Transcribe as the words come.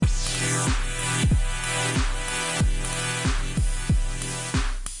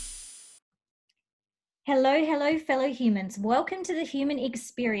Hello, hello, fellow humans. Welcome to the Human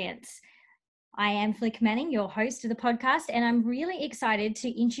Experience. I am Flic your host of the podcast, and I'm really excited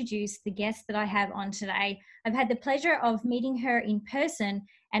to introduce the guest that I have on today. I've had the pleasure of meeting her in person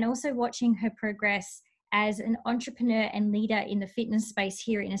and also watching her progress as an entrepreneur and leader in the fitness space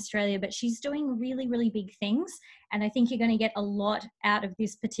here in Australia, but she's doing really, really big things. And I think you're going to get a lot out of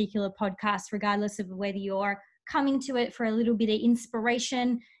this particular podcast, regardless of whether you're coming to it for a little bit of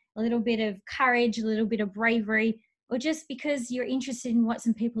inspiration, a little bit of courage, a little bit of bravery, or just because you're interested in what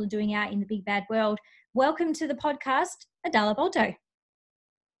some people are doing out in the big bad world. Welcome to the podcast, Adala Bolto.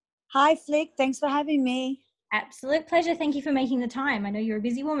 Hi, Flic. Thanks for having me. Absolute pleasure. Thank you for making the time. I know you're a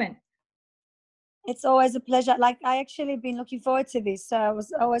busy woman. It's always a pleasure. I actually been looking forward to this, so I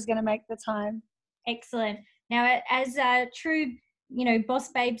was always going to make the time. Excellent. Now, as true,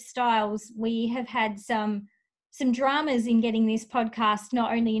 boss babe styles, we have had some dramas in getting this podcast,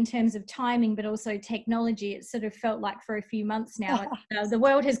 not only in terms of timing, but also technology. It sort of felt like for a few months now, the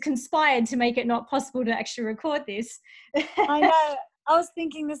world has conspired to make it not possible to actually record this. I know. I was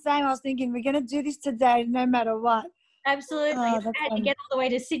thinking the same. I was thinking we're going to do this today, no matter what. Absolutely. If I had to get all the way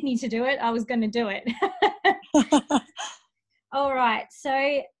to Sydney to do it, I was going to do it. All right.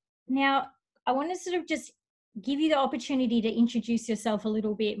 So now I want to sort of just give you the opportunity to introduce yourself a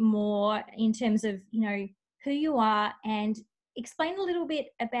little bit more in terms of, who you are, and explain a little bit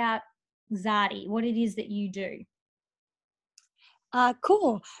about Zadi, what it is that you do.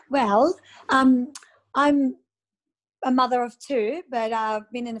 Cool. Well, I'm a mother of two, but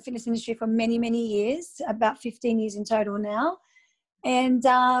I've been in the fitness industry for many, many years, about 15 years in total now. And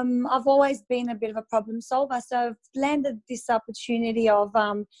I've always been a bit of a problem solver. So I've landed this opportunity of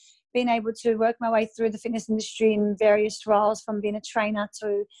being able to work my way through the fitness industry in various roles, from being a trainer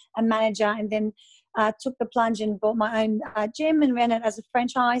to a manager, and then took the plunge and bought my own gym and ran it as a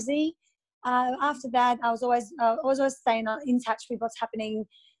franchisee. After that, I was always staying in touch with what's happening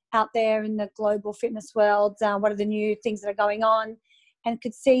out there in the global fitness world, what are the new things that are going on, and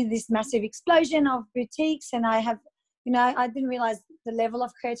could see this massive explosion of boutiques. And I have, I didn't realize the level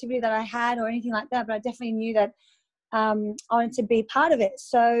of creativity that I had or anything like that, but I definitely knew that I wanted to be part of it.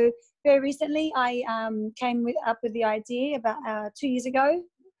 So very recently, I came up with the idea about 2 years ago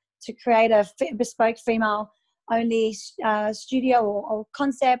to create a bespoke female-only studio or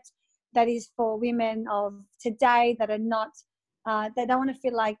concept that is for women of today that are not, they don't want to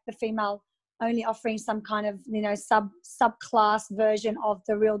feel like the female only offering some kind of, subclass version of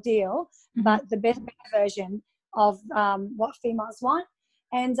the real deal, but the better version of what females want.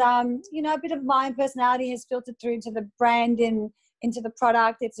 And, a bit of my personality has filtered through into the brand and into the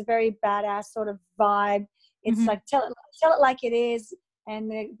product. It's a very badass sort of vibe. It's like, tell it like it is.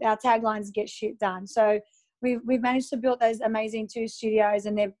 And our taglines get shit done. So we've managed to build those amazing 2 studios,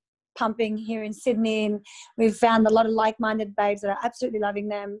 and they're pumping here in Sydney. And we've found a lot of like-minded babes that are absolutely loving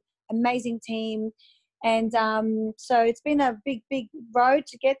them. Amazing team. And so it's been a big, big road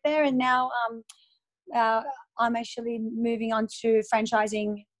to get there. And now I'm actually moving on to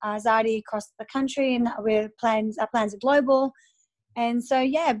franchising Zadi across the country, and our plans are global. And so,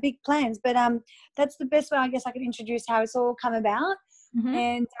 yeah, big plans. But that's the best way, I guess, I could introduce how it's all come about.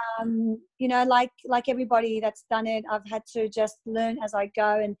 And, like everybody that's done it, I've had to just learn as I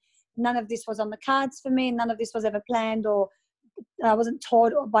go. And none of this was on the cards for me. None of this was ever planned, or I wasn't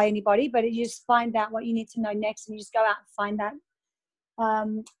taught by anybody. But you just find out what you need to know next, and you just go out and find that.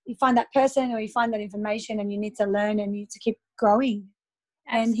 You find that person, or you find that information, and you need to learn, and you need to keep growing.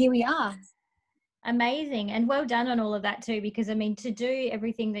 Absolutely. And here we are. Amazing. And well done on all of that too, because to do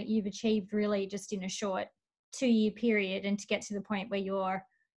everything that you've achieved really just in a short 2-year period, and to get to the point where you're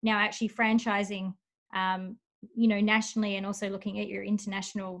now actually franchising, nationally, and also looking at your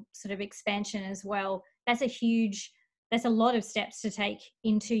international sort of expansion as well. That's a lot of steps to take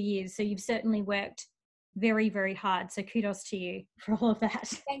in 2 years. So you've certainly worked very, very hard. So kudos to you for all of that.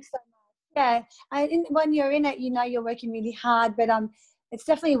 Thanks so much. Yeah. When you're in it, you're working really hard, but it's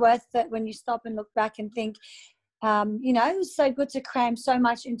definitely worth it when you stop and look back and think, it was so good to cram so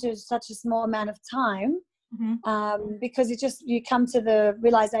much into such a small amount of time. Because you come to the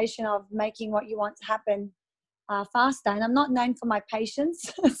realization of making what you want to happen faster. And I'm not known for my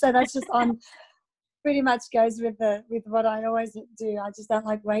patience, so that's just on pretty much goes with what I always do. I just don't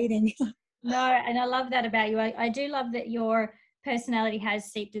like waiting. No, and I love that about you. I do love that your personality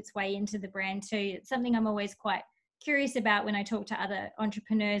has seeped its way into the brand too. It's something I'm always quite curious about when I talk to other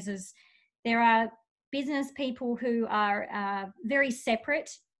entrepreneurs, is there are business people who are very separate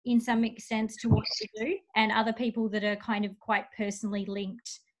in some extent to what they do, and other people that are kind of quite personally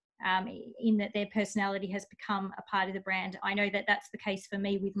linked in that their personality has become a part of the brand. I know that that's the case for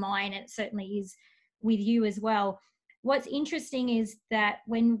me with mine, and it certainly is with you as well. What's interesting is that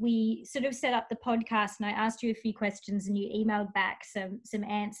when we sort of set up the podcast and I asked you a few questions and you emailed back some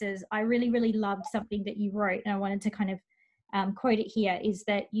answers, I really, really loved something that you wrote, and I wanted to kind of quote it here, is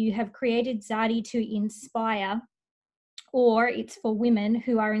that you have created Zadi to inspire, or it's for women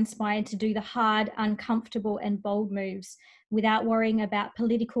who are inspired to do the hard, uncomfortable and bold moves without worrying about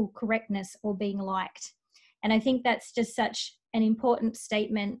political correctness or being liked. And I think that's just such an important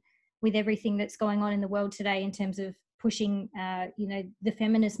statement with everything that's going on in the world today in terms of pushing, the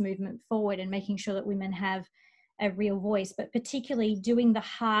feminist movement forward and making sure that women have a real voice, but particularly doing the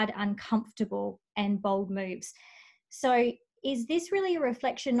hard, uncomfortable and bold moves. So is this really a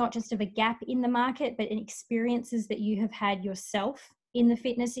reflection not just of a gap in the market, but in experiences that you have had yourself in the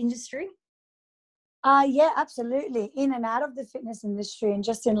fitness industry? Yeah, absolutely. In and out of the fitness industry and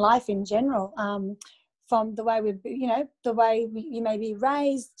just in life in general. From the way you may be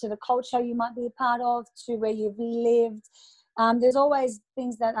raised, to the culture you might be a part of, to where you've lived. There's always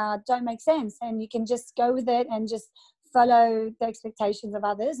things that don't make sense, and you can just go with it and just follow the expectations of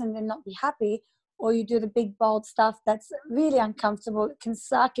others and then not be happy. Or you do the big, bold stuff that's really uncomfortable. It can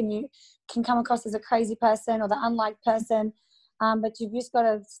suck and you can come across as a crazy person or the unliked person. But you've just got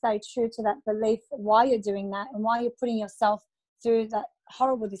to stay true to that belief why you're doing that and why you're putting yourself through that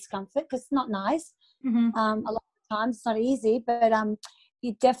horrible discomfort, because it's not nice. Mm-hmm. A lot of times it's not easy, but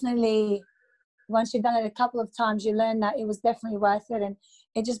you definitely, once you've done it a couple of times, you learn that it was definitely worth it, and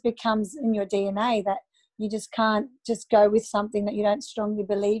it just becomes in your DNA that you just can't just go with something that you don't strongly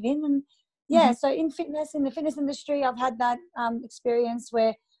believe in. And yeah, so in the fitness industry, I've had that experience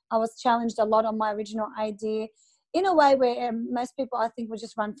where I was challenged a lot on my original idea in a way where most people, I think, would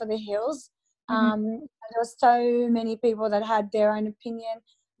just run for the hills. There were so many people that had their own opinion,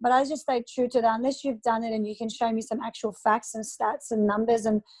 but I just stayed true to that. Unless you've done it and you can show me some actual facts and stats and numbers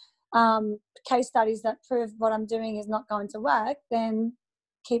and case studies that prove what I'm doing is not going to work, then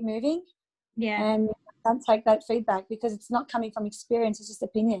keep moving. Yeah. And don't take that feedback, because it's not coming from experience, it's just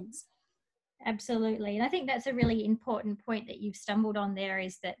opinions. Absolutely. And I think that's a really important point that you've stumbled on there,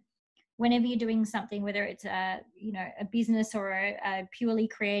 is that whenever you're doing something, whether it's a business or a purely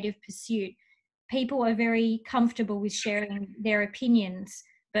creative pursuit, people are very comfortable with sharing their opinions,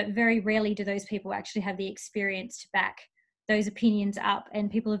 but very rarely do those people actually have the experience to back those opinions up.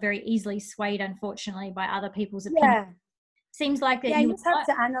 And people are very easily swayed, unfortunately, by other people's opinions. Yeah. Seems like that. Yeah, you just have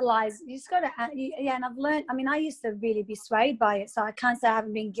to analyze. You just got to, and I've learned, I mean, I used to really be swayed by it, so I can't say I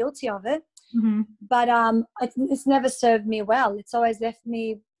haven't been guilty of it. Mm-hmm. But it's never served me well. It's always left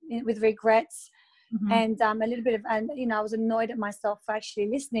me with regrets. Mm-hmm. And a little bit of, I was annoyed at myself for actually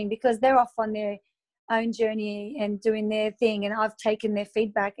listening, because they're off on their own journey and doing their thing, and I've taken their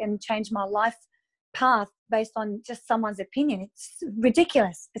feedback and changed my life path based on just someone's opinion. It's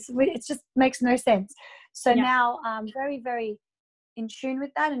ridiculous. It just makes no sense. So now I'm very, very in tune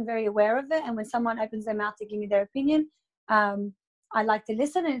with that and very aware of it. And when someone opens their mouth to give me their opinion, I like to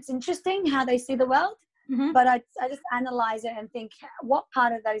listen, and it's interesting how they see the world. Mm-hmm. But I just analyze it and think, what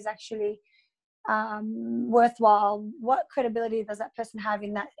part of that is actually worthwhile? What credibility does that person have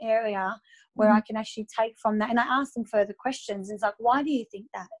in that area where I can actually take from that? And I ask them further questions. It's like, why do you think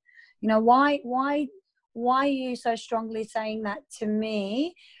that? Why are you so strongly saying that to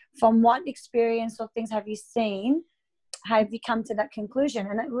me? From what experience or things have you seen? Have you come to that conclusion?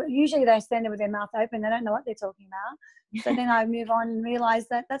 And usually they stand there with their mouth open. They don't know what they're talking about. So then I move on and realize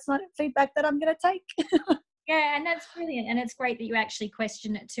that that's not feedback that I'm going to take. Yeah, and that's brilliant. And it's great that you actually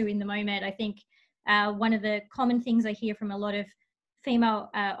question it too in the moment. I think one of the common things I hear from a lot of female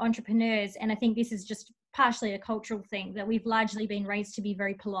entrepreneurs, and I think this is just partially a cultural thing, that we've largely been raised to be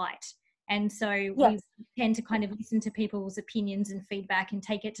very polite. And so we tend to kind of listen to people's opinions and feedback and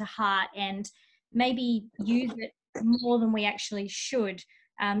take it to heart and maybe use it more than we actually should.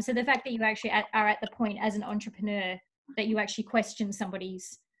 So the fact that you actually are at the point as an entrepreneur that you actually question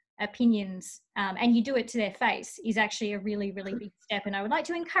somebody's opinions and you do it to their face is actually a really, really big step. And I would like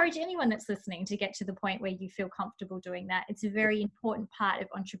to encourage anyone that's listening to get to the point where you feel comfortable doing that. It's a very important part of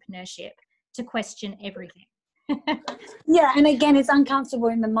entrepreneurship to question everything. Yeah, and again, it's uncomfortable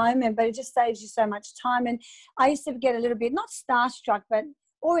in the moment, but it just saves you so much time. And I used to get a little bit, not starstruck,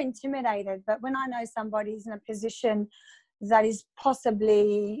 or intimidated. But when I know somebody's in a position that is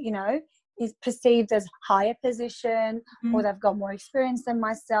possibly, is perceived as higher position, or they've got more experience than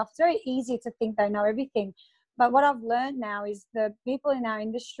myself, it's very easy to think they know everything. But what I've learned now is the people in our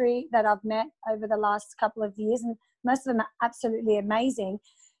industry that I've met over the last couple of years, and most of them are absolutely amazing.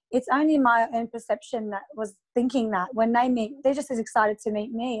 It's only my own perception that was thinking that when they meet, they're just as excited to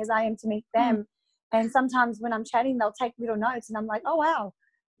meet me as I am to meet them. And sometimes when I'm chatting, they'll take little notes and I'm like, oh, wow,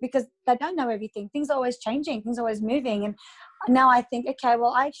 because they don't know everything. Things are always changing, things are always moving. And now I think, okay,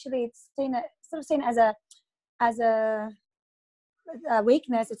 well, I actually seen it as a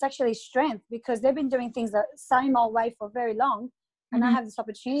weakness. It's actually strength, because they've been doing things the same old way for very long. And I have this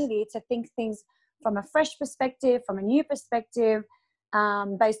opportunity to think things from a fresh perspective, from a new perspective,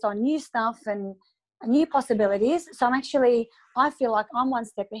 based on new stuff and new possibilities. So I feel like I'm one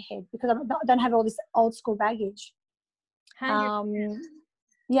step ahead because I don't have all this old school baggage. 100%.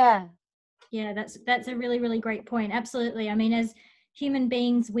 Yeah. Yeah, that's a really, really great point. Absolutely. I mean, as human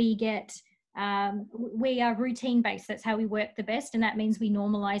beings, we are routine based. That's how we work the best. And that means we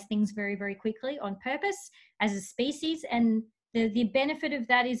normalize things very, very quickly on purpose as a species. And the benefit of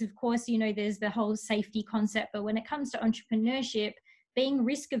that is, of course, there's the whole safety concept. But when it comes to entrepreneurship, being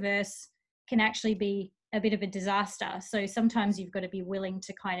risk averse can actually be a bit of a disaster. So sometimes you've got to be willing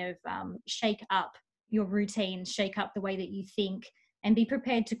to kind of shake up your routine, shake up the way that you think, and be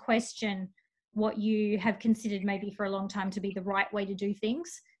prepared to question what you have considered maybe for a long time to be the right way to do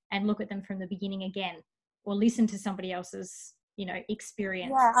things, and look at them from the beginning again, or listen to somebody else's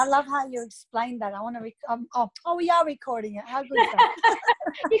experience. Yeah, I love how you explained that. I want to we are recording it. How good is that?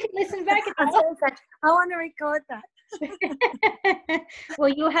 You can listen back at that. I want to record that. Well,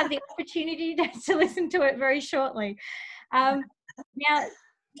 you'll have the opportunity to listen to it very shortly. Now,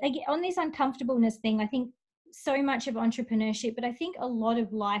 again, on this uncomfortableness thing, I think so much of entrepreneurship, but I think a lot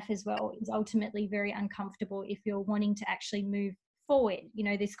of life as well, is ultimately very uncomfortable if you're wanting to actually move forward.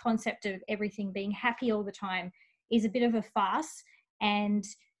 This concept of everything being happy all the time is a bit of a farce. And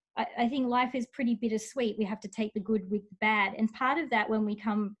I think life is pretty bittersweet. We have to take the good with the bad. And part of that, when we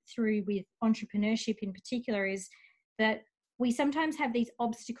come through with entrepreneurship in particular, is that we sometimes have these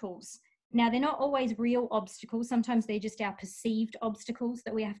obstacles. Now, they're not always real obstacles. Sometimes they're just our perceived obstacles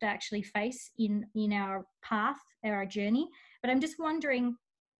that we have to actually face in our path, our journey. But I'm just wondering,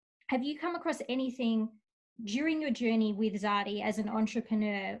 have you come across anything during your journey with Zadi as an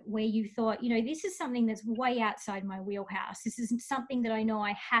entrepreneur where you thought, this is something that's way outside my wheelhouse. This isn't something that I know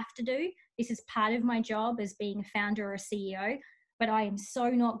I have to do. This is part of my job as being a founder or a CEO, but I am so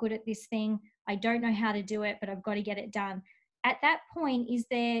not good at this thing. I don't know how to do it, but I've got to get it done. At that point, is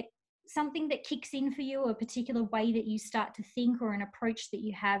there something that kicks in for you, a particular way that you start to think, or an approach that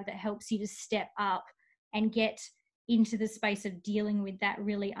you have that helps you to step up and get into the space of dealing with that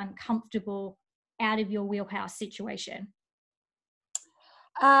really uncomfortable, out of your wheelhouse situation?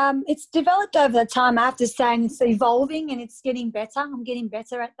 It's developed over the time, I have to say, and it's evolving and it's getting better. I'm getting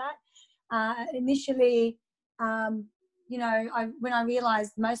better at that. Initially, when I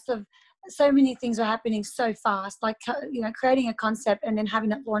realized so many things were happening so fast, like, creating a concept and then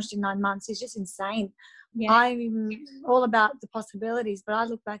having it launched in 9 months is just insane. Yeah. I'm all about the possibilities, but I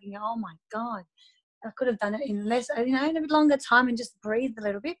look back and go, oh my God, I could have done it in less, in a bit longer time and just breathed a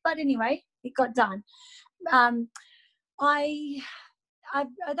little bit. But anyway, it got done. I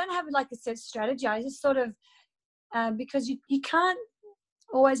don't have like a set strategy. I just sort of, because you can't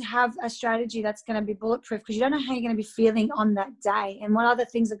always have a strategy that's going to be bulletproof, because you don't know how you're going to be feeling on that day and what other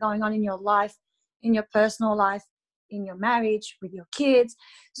things are going on in your life, in your personal life, in your marriage, with your kids.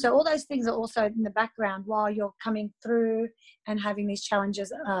 So all those things are also in the background while you're coming through and having these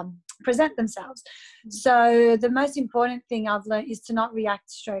challenges present themselves. So the most important thing I've learned is to not react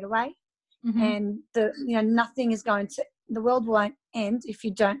straight away. And nothing is going to, the world won't end if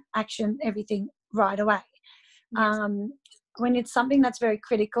you don't action everything right away. Yes. When it's something that's very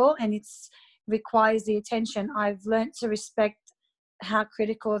critical and it's requires the attention, I've learned to respect how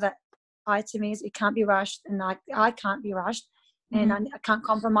critical that item is. It can't be rushed, and I can't be rushed, and I can't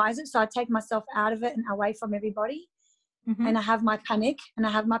compromise it. So I take myself out of it and away from everybody. And I have my panic, and I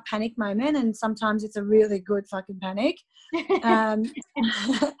have my panic moment, and sometimes it's a really good fucking panic. And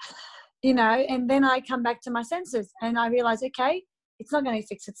then I come back to my senses and I realize, okay, it's not going to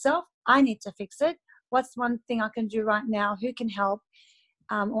fix itself. I need to fix it. What's one thing I can do right now? Who can help?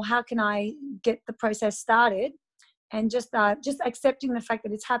 Or how can I get the process started? And just accepting the fact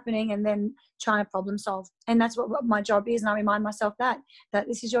that it's happening and then trying to problem solve. And that's what my job is. And I remind myself that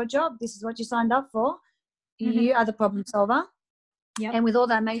this is your job. This is what you signed up for. You are the problem solver. Yep. And with all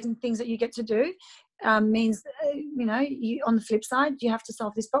the amazing things that you get to do, means, you, on the flip side, you have to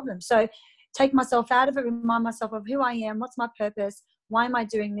solve this problem. So take myself out of it, remind myself of who I am, what's my purpose, why am I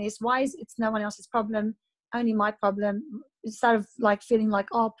doing this, why is it's no one else's problem, only my problem. Instead of like feeling like,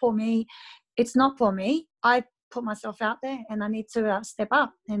 oh, poor me, it's not poor me. I put myself out there and I need to step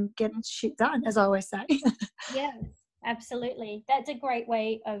up and get shit done, as I always say. Yes, absolutely. That's a great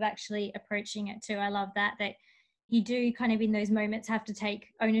way of actually approaching it too. I love that you do kind of in those moments have to take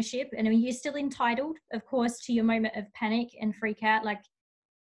ownership. And I mean, you're still entitled, of course, to your moment of panic and freak out. Like,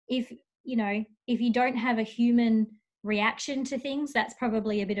 if, if you don't have a human reaction to things, that's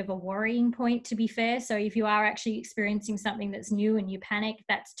probably a bit of a worrying point, to be fair. So if you are actually experiencing something that's new and you panic,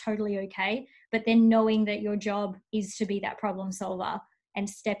 that's totally okay. But then knowing that your job is to be that problem solver and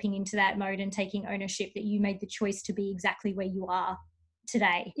stepping into that mode and taking ownership that you made the choice to be exactly where you are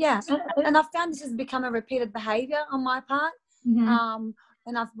today. Yeah, and I've found this has become a repeated behavior on my part.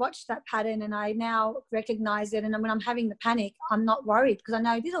 And I've watched that pattern, and I now recognize it. And when I'm having the panic, I'm not worried, because I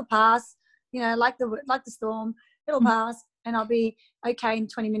know this will pass, like the storm, it'll pass, and I'll be okay in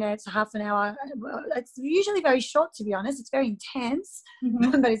 20 minutes, half an hour. It's usually very short, to be honest. It's very intense,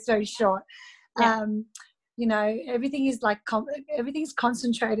 but it's very short. Yeah. Everything is everything's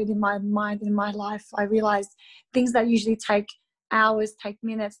concentrated in my mind, in my life. I realized things that usually take hours take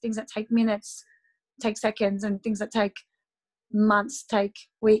minutes, things that take minutes take seconds, and things that take months take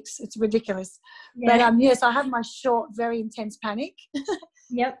weeks. It's ridiculous. Yeah. But yes, I have my short, very intense panic.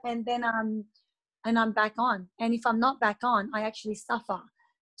 Yep. And then and I'm back on. And if I'm not back on, I actually suffer.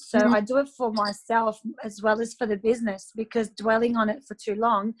 So I do it for myself as well as for the business, because dwelling on it for too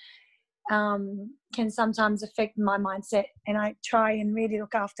long can sometimes affect my mindset, and I try and really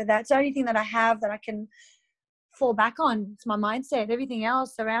look after that. It's the only thing that I have that I can fall back on. It's my mindset. Everything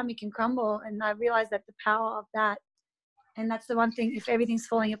else around me can crumble, and I realize that the power of that. And that's the one thing, if everything's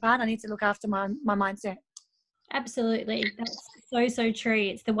falling apart, I need to look after my mindset. Absolutely. That's so true.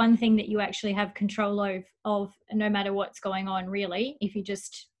 It's the one thing that you actually have control of no matter what's going on, really. If you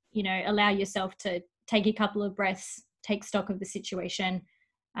just, allow yourself to take a couple of breaths, take stock of the situation,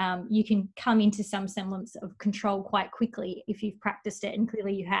 you can come into some semblance of control quite quickly if you've practiced it, and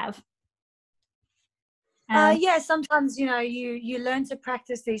clearly you have. Yeah, sometimes, you learn to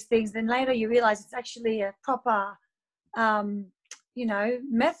practice these things, then later you realize it's actually a proper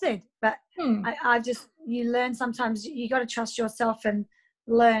method. But you learn, sometimes you got to trust yourself and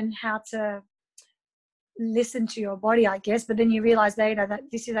learn how to listen to your body, I guess. But then you realize later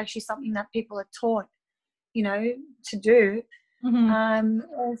that this is actually something that people are taught, to do.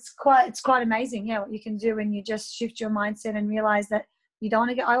 It's quite amazing, what you can do when you just shift your mindset and realize that you don't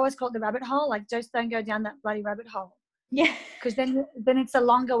want to I always call it the rabbit hole. Like, just don't go down that bloody rabbit hole. Yeah. Because then it's a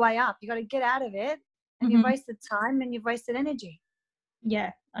longer way up. You got to get out of it, and you've wasted time and you've wasted energy.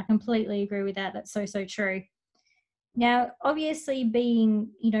 Yeah, I completely agree with that. That's so true. Now, obviously, being,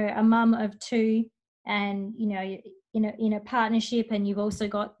 a mum of two, and, in a partnership, and you've also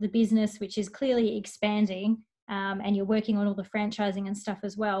got the business, which is clearly expanding, and you're working on all the franchising and stuff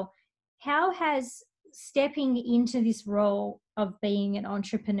as well. How has stepping into this role of being an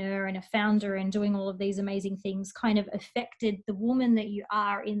entrepreneur and a founder and doing all of these amazing things kind of affected the woman that you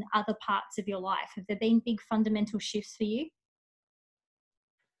are in other parts of your life? Have there been big fundamental shifts for you?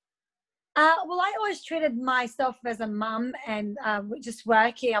 Well, I always treated myself as a mum, and just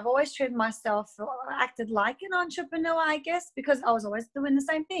working. I've always treated myself, acted like an entrepreneur, I guess, because I was always doing the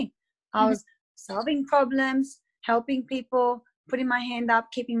same thing. I was solving problems, helping people, putting my hand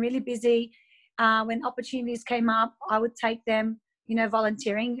up, keeping really busy. When opportunities came up, I would take them,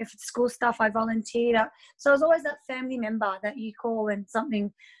 volunteering. If it's school stuff, I volunteered. So I was always that family member that you call when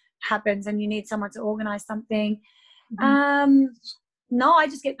something happens and you need someone to organize something. No, I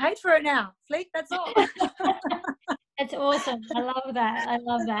just get paid for it now, Flic, that's all. That's awesome. I love that.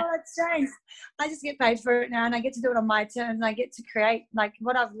 That's changed. I just get paid for it now, and I get to do it on my terms. I get to create. Like,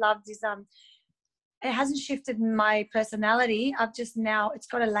 what I've loved is it hasn't shifted my personality. I've just now, it's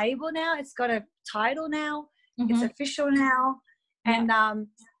got a label now, it's got a title now, it's official now, and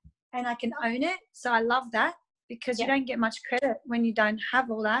I can own it. So I love that, because you don't get much credit when you don't have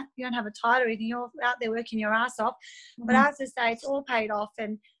all that. You don't have a title or anything. You're out there working your ass off. But I have to say, it's all paid off,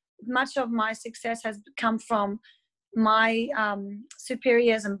 and much of my success has come from my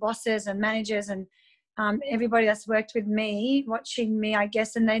superiors and bosses and managers and everybody that's worked with me, watching me, I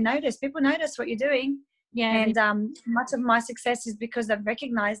guess, and people notice what you're doing. Yeah. And much of my success is because they've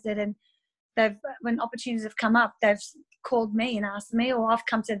recognized it, and when opportunities have come up, they've called me and asked me, or I've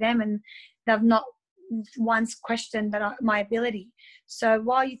come to them, and they've not once questioned my ability. So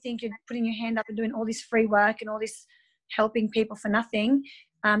while you think you're putting your hand up and doing all this free work and all this helping people for nothing,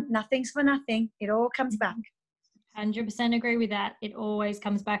 nothing's for nothing. It all comes back. 100% agree with that. It always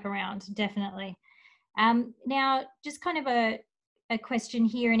comes back around, definitely. Now, just kind of a question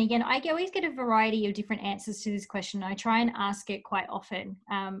here, and again, I always get a variety of different answers to this question. I try and ask it quite often.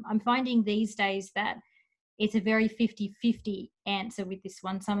 I'm finding these days that it's a very 50-50 answer with this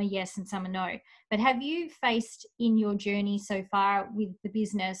one. Some are yes and some are no. But have you faced in your journey so far with the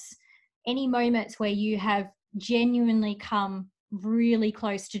business any moments where you have genuinely come really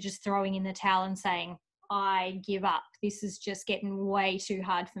close to just throwing in the towel and saying, I give up. This is just getting way too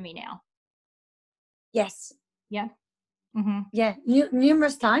hard for me now? Yes. Yeah. Mm-hmm. Yeah.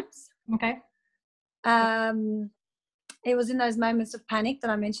 Numerous times. Okay. It was in those moments of panic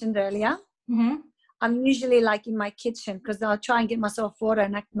that I mentioned earlier. Mm-hmm. I'm usually like in my kitchen because I'll try and get myself water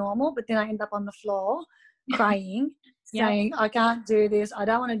and act normal, but then I end up on the floor crying, saying, I can't do this. I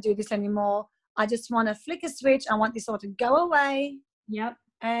don't want to do this anymore. I just want to flick a switch. I want this all to go away. Yep.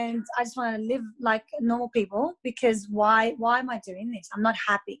 And I just want to live like normal people, because why am I doing this? I'm not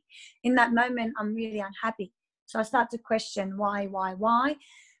happy. In that moment, I'm really unhappy. So I start to question why.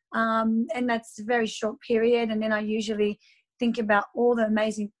 And that's a very short period. And then I usually think about all the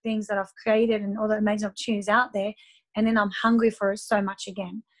amazing things that I've created and all the amazing opportunities out there. And then I'm hungry for it so much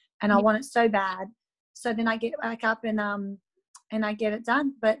again. And I want it so bad. So then I get back up and I get it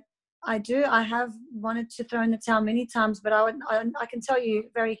done. But I have wanted to throw in the towel many times, but I can tell you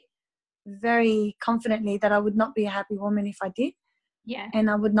very, very confidently that I would not be a happy woman if I did. Yeah. And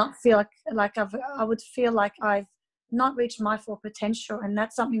I would not feel I would feel like I've not reached my full potential. And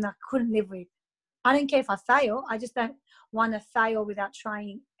that's something that I couldn't live with. I don't care if I fail. I just don't want to fail without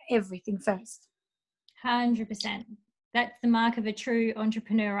trying everything first. 100%. That's the mark of a true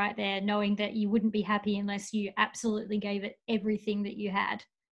entrepreneur right there, knowing that you wouldn't be happy unless you absolutely gave it everything that you had.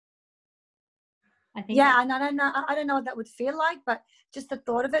 I think. Yeah, and I don't know what that would feel like, but just the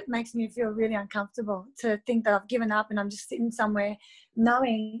thought of it makes me feel really uncomfortable, to think that I've given up and I'm just sitting somewhere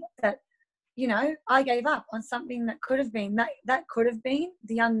knowing that, you know, I gave up on something that could have been, that could have been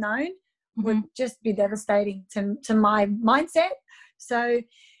the unknown. Would just be devastating to my mindset. So,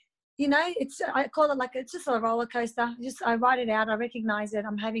 you know, I call it like, it's just a roller coaster. I write it out. I recognize it.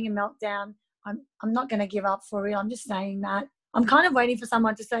 I'm having a meltdown. I'm not going to give up for real. I'm just saying that. I'm kind of waiting for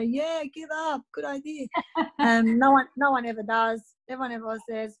someone to say, yeah, give up. Good idea. No one ever does. Everyone ever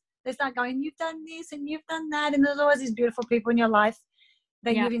says, they start going, you've done this and you've done that. And there's always these beautiful people in your life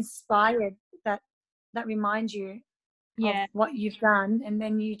that you've inspired that remind you of what you've done. And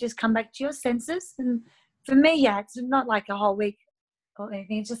then you just come back to your senses. And for me, it's not like a whole week or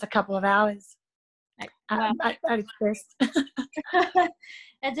anything. It's just a couple of hours at its best.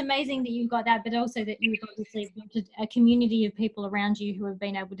 That's amazing that you've got that, but also that you've obviously built a community of people around you who have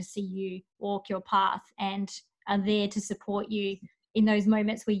been able to see you walk your path and are there to support you in those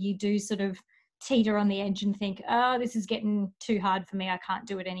moments where you do sort of teeter on the edge and think, oh, this is getting too hard for me. I can't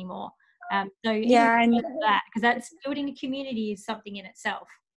do it anymore. And that, because that's building a community is something in itself.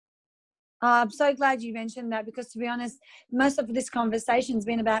 I'm so glad you mentioned that, because to be honest, most of this conversation has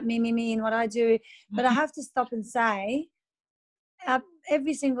been about me and what I do. But I have to stop and say,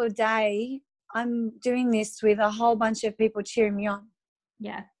 every single day I'm doing this with a whole bunch of people cheering me on.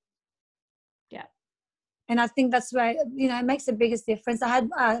 Yeah. And I think that's where, you know, it makes the biggest difference. I had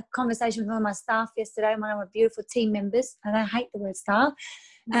a conversation with one of my staff yesterday, one of my beautiful team members, and I hate the word staff.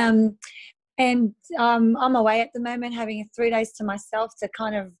 And I'm away at the moment, having 3 days to myself to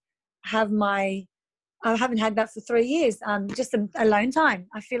kind of have I haven't had that for 3 years, just alone time.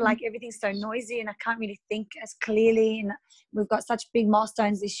 I feel like everything's so noisy and I can't really think as clearly, and we've got such big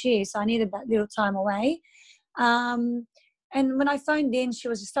milestones this year, so I needed that little time away. And when I phoned in, she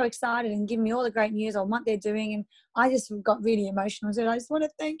was just so excited and giving me all the great news on what they're doing, and I just got really emotional. So I just want to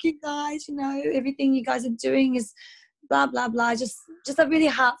thank you guys, you know, everything you guys are doing is blah, blah, blah. Just a really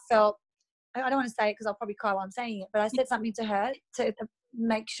heartfelt, I don't want to say it because I'll probably cry while I'm saying it, but I said something to her to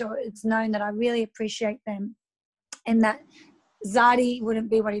make sure it's known that I really appreciate them and that Zadi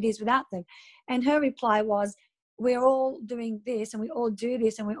wouldn't be what it is without them. And her reply was, we're all doing this and we all do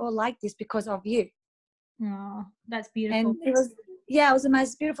this and we all like this because of you. Oh, that's beautiful. And it was the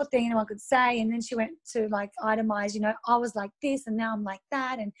most beautiful thing anyone could say. And then she went to like itemize, you know, I was like this and now I'm like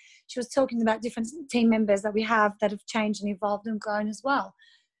that. And she was talking about different team members that we have that have changed and evolved and grown as well.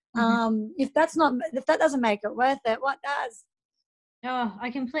 If that doesn't make it worth it, what does? Oh, I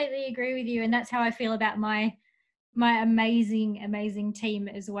completely agree with you. And that's how I feel about my amazing team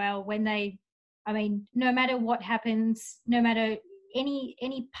as well. When no matter what happens, no matter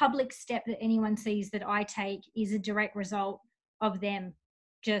any public step that anyone sees that I take is a direct result of them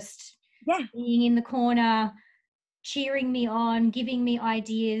just being in the corner, cheering me on, giving me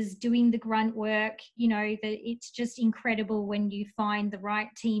ideas, doing the grunt work. You know, it's just incredible when you find the right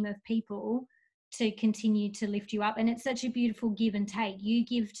team of people to continue to lift you up. And it's such a beautiful give and take. You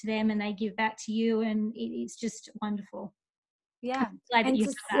give to them and they give back to you, and it's just wonderful. Yeah.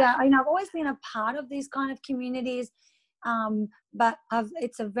 And I've always been a part of these kind of communities, but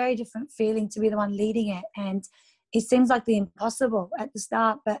it's a very different feeling to be the one leading it. And it seems like the impossible at the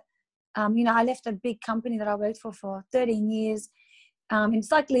start, but I left a big company that I worked for 13 years,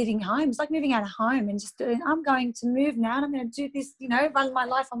 it's like leaving home. It's like moving out of home and just doing, I'm going to move now and I'm going to do this, run my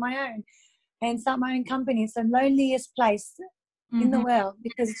life on my own and start my own company. It's the loneliest place in the world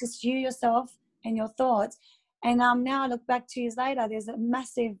because it's just you, yourself, and your thoughts. And now I look back 2 years later, there's a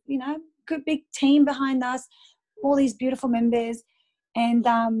massive, good big team behind us, all these beautiful members. And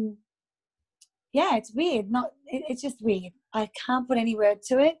it's weird. It's just weird. I can't put any word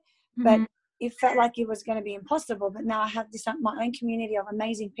to it, but it felt like it was going to be impossible. But now I have my own community of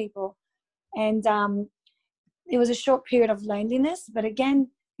amazing people. And it was a short period of loneliness, but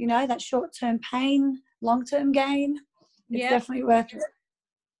again, that short-term pain, long-term gain, it's definitely worth it.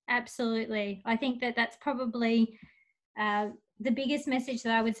 Absolutely. I think that's probably the biggest message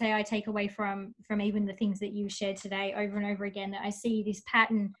that I would say I take away from even the things that you shared today over and over again, that I see this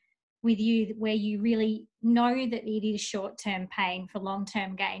pattern with you where you really know that it is short-term pain for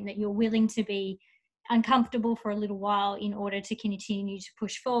long-term gain, that you're willing to be uncomfortable for a little while in order to continue to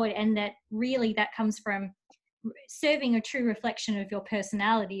push forward, and that really that comes from serving a true reflection of your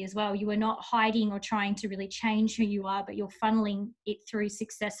personality as well. You are not hiding or trying to really change who you are, but you're funneling it through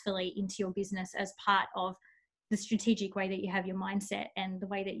successfully into your business as part of the strategic way that you have your mindset and the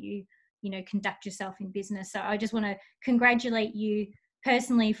way that you conduct yourself in business. So I just want to congratulate you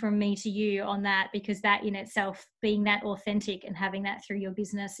personally from me to you on that, because that in itself, being that authentic and having that through your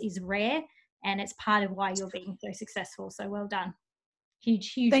business is rare, and it's part of why you're being so successful. So well done.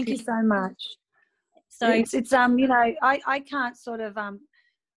 Huge. Thank you so much. So it's I can't sort of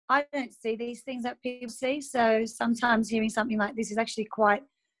I don't see these things that people see. So sometimes hearing something like this is actually quite,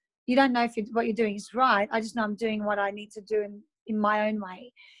 you don't know if what you're doing is right. I just know I'm doing what I need to do in my own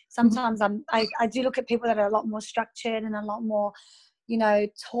way. Sometimes I do look at people that are a lot more structured and a lot more,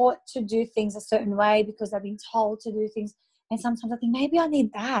 taught to do things a certain way because they've been told to do things. And sometimes I think maybe I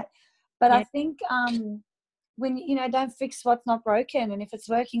need that. But I think when, don't fix what's not broken. And if it's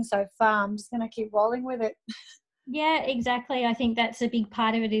working so far, I'm just going to keep rolling with it. Yeah, exactly. I think that's a big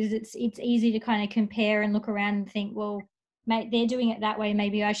part of it, is it's easy to kind of compare and look around and think, well, mate, they're doing it that way,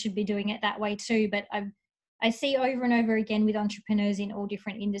 maybe I should be doing it that way too. But I see over and over again with entrepreneurs in all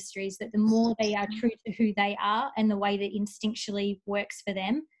different industries that the more they are true to who they are and the way that instinctually works for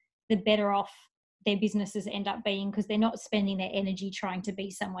them, the better off their businesses end up being, because they're not spending their energy trying to be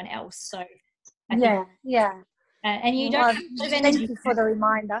someone else. So I think, and you don't have a lot of energy. Thank you for the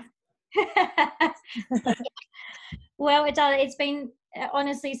reminder. Well, Adala, it's been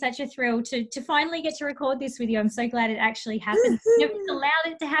honestly such a thrill to finally get to record this with you. I'm so glad it actually happened. You've allowed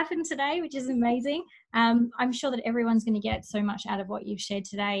it to happen today, which is amazing. I'm sure that everyone's going to get so much out of what you've shared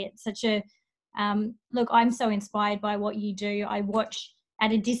today. It's such a look, I'm so inspired by what you do. I watch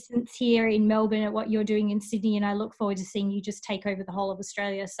at a distance here in Melbourne at what you're doing in Sydney, and I look forward to seeing you just take over the whole of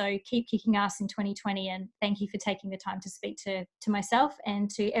Australia. So keep kicking ass in 2020, and thank you for taking the time to speak to myself and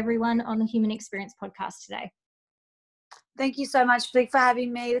to everyone on the Human Experience podcast today. Thank you so much, Flic, for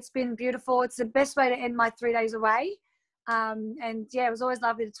having me. It's been beautiful. It's the best way to end my 3 days away. And yeah, it was always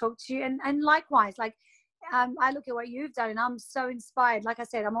lovely to talk to you. And likewise, I look at what you've done and I'm so inspired. Like I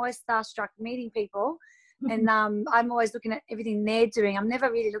said, I'm always starstruck meeting people, and I'm always looking at everything they're doing. I'm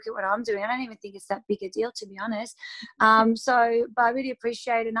never really looking at what I'm doing. I don't even think it's that big a deal, to be honest. But I really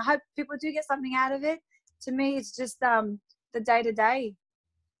appreciate it, and I hope people do get something out of it. To me, it's just the day-to-day.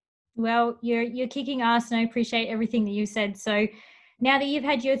 Well, you're kicking ass, and I appreciate everything that you said. So now that you've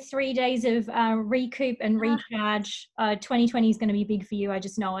had your 3 days of recoup and recharge, 2020 is going to be big for you. I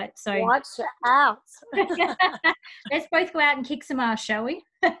just know it. So watch out. Let's both go out and kick some ass, shall we?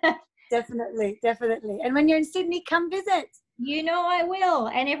 Definitely. And when you're in Sydney, come visit. You know I will.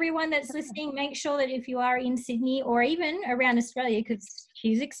 And everyone that's listening, make sure that if you are in Sydney or even around Australia, because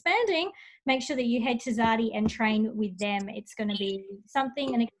she's expanding, make sure that you head to Zadi and train with them. It's going to be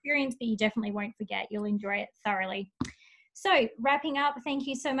an experience that you definitely won't forget. You'll enjoy it thoroughly. So wrapping up, thank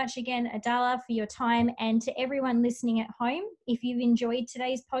you so much again, Adala, for your time. And to everyone listening at home, if you've enjoyed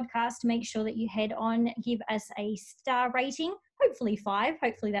today's podcast, make sure that you head on, give us a star rating, hopefully 5.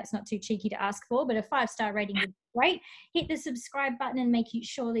 Hopefully that's not too cheeky to ask for, but a 5-star rating would be great. Hit the subscribe button and make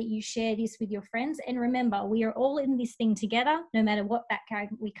sure that you share this with your friends. And remember, we are all in this thing together, no matter what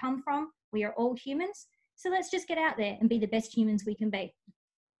background we come from. We are all humans. So let's just get out there and be the best humans we can be.